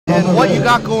and what you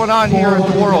got going on here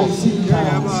at the Worlds.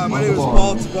 My name is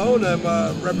Paul Tabone. I'm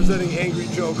representing Angry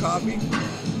Joe Coffee,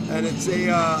 and it's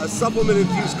a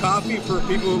supplement-infused coffee for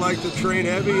people who like to train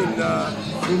heavy and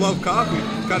who love coffee.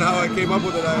 Kind of how I came up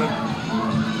with it. I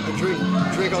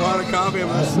drink a lot of coffee. I'm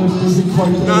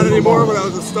not anymore, but I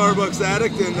was a Starbucks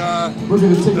addict, and I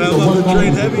love to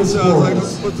train heavy, so I was like,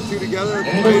 let's put the two together. I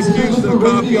infused the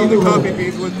coffee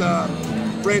beans with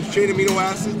branched chain amino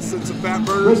acids and some fat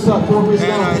burners,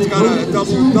 and it's got a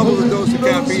double the dose of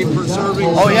caffeine per serving.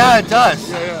 Oh yeah, it does.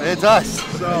 Yeah. It does.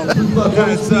 So yeah, I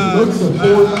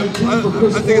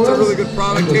think it's a really good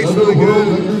product. Tastes really good.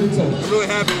 I'm really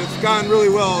happy. It's gone really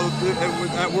well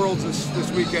at Worlds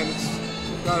this weekend. It's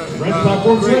got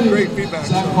great feedback.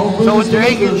 So with your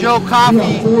Angry Joe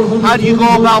Coffee, how do you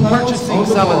go about purchasing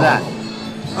some of that?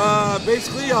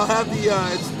 Basically, I'll have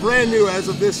it's brand new as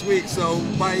of this week, so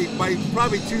by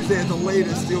probably Tuesday at the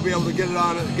latest, you'll be able to get it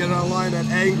online at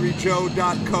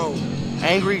angryjoe.co.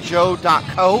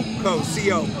 angryjoe.co? Co,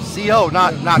 C-O,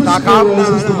 not .com? No.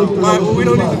 Well, we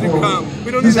don't need to do com.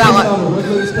 We don't need to do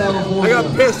I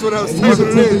got pissed when I was typing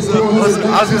it in. So. I was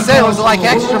going to say, was it like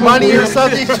extra money or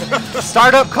something?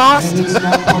 Startup cost?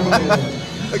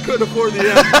 I couldn't afford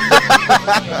the app.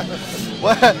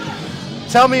 What?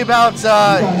 Tell me about you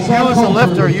as a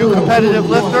lifter. Are you a competitive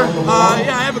lifter?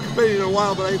 Yeah, I haven't competed in a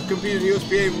while, but I've competed in the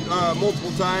USPA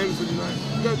multiple times, and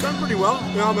I've done pretty well.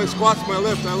 You know, my squats, my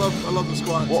lift, I love the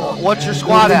squat. Well, what's your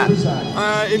squat at?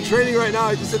 In training right now,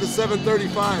 I just hit a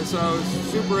 735, so I was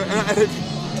super. And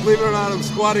believe it or not, I'm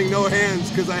squatting no hands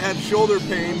because I had shoulder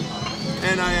pain,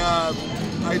 and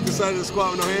I decided to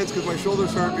squat with no hands because my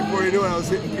shoulders hurt. Before you knew it, I was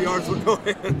hitting PRs with no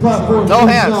hands. No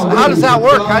hands. How does that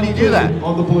work? How do you do that?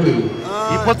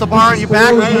 You put the bar on your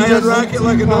back? I unrack it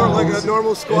like a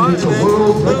normal squat, and then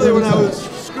literally when I was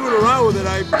screwing around with it,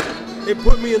 it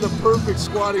put me in the perfect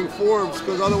squatting forms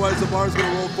because otherwise the bar's going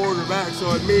to roll forward or back.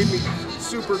 So it made me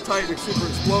super tight and super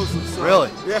explosive. So, really?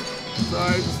 Yeah. So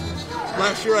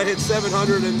last year I hit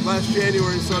 700 in last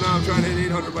January, so now I'm trying to hit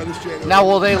 800 by this January. Now,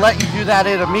 will they let you do that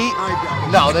in a meet? I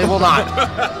doubt it. No, they will not.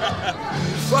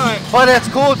 But it's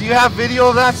cool. Do you have video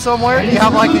of that somewhere? Do you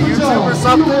have like a YouTube or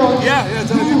something? Yeah,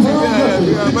 it's on YouTube.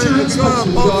 Yeah. But it's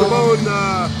on Paul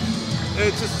Tabone.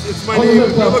 It's my name.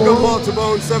 If you look up Paul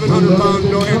Tabone, 700-pound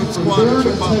no-handed squat, it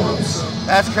should pop up. So.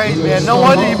 That's crazy, man. No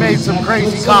wonder you made some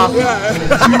crazy coffee. Yeah.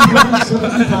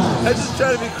 I just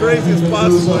try to be crazy as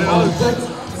possible. You know?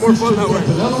 More fun that way.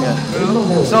 Yeah. You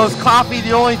know? So is coffee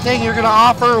the only thing you're going to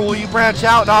offer, or will you branch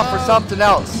out and offer something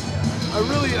else? I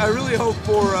really hope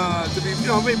for to be, you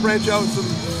know, maybe branch out with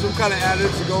some kind of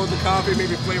additives to go with the coffee,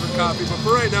 maybe flavored coffee. But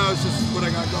for right now, it's just what I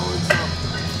got going. So.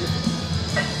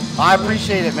 I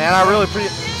appreciate it, man. I really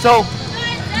appreciate it. So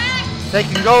they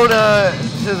can go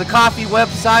to the coffee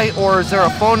website, or is there a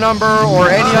phone number or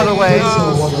any other way?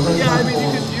 Yeah, I mean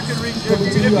you can reach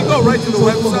if you go right to the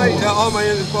website. All my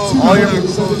info, all your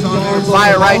info is on there.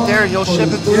 Buy it right there, and you'll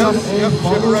ship it to them. Yep,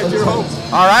 ship it right to your home.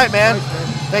 All right, man.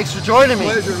 Thanks for joining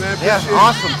me. Pleasure, man. Yeah,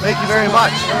 awesome. Thank you very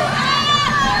much.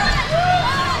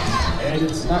 And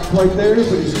it's not quite there, but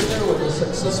he's in there with a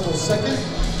successful second.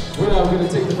 We're now going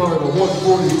to take the bar to 142.5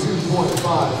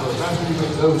 for Matthew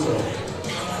Mendoza.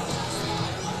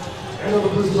 And on the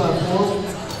first platform,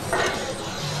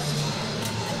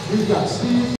 we've got Steve.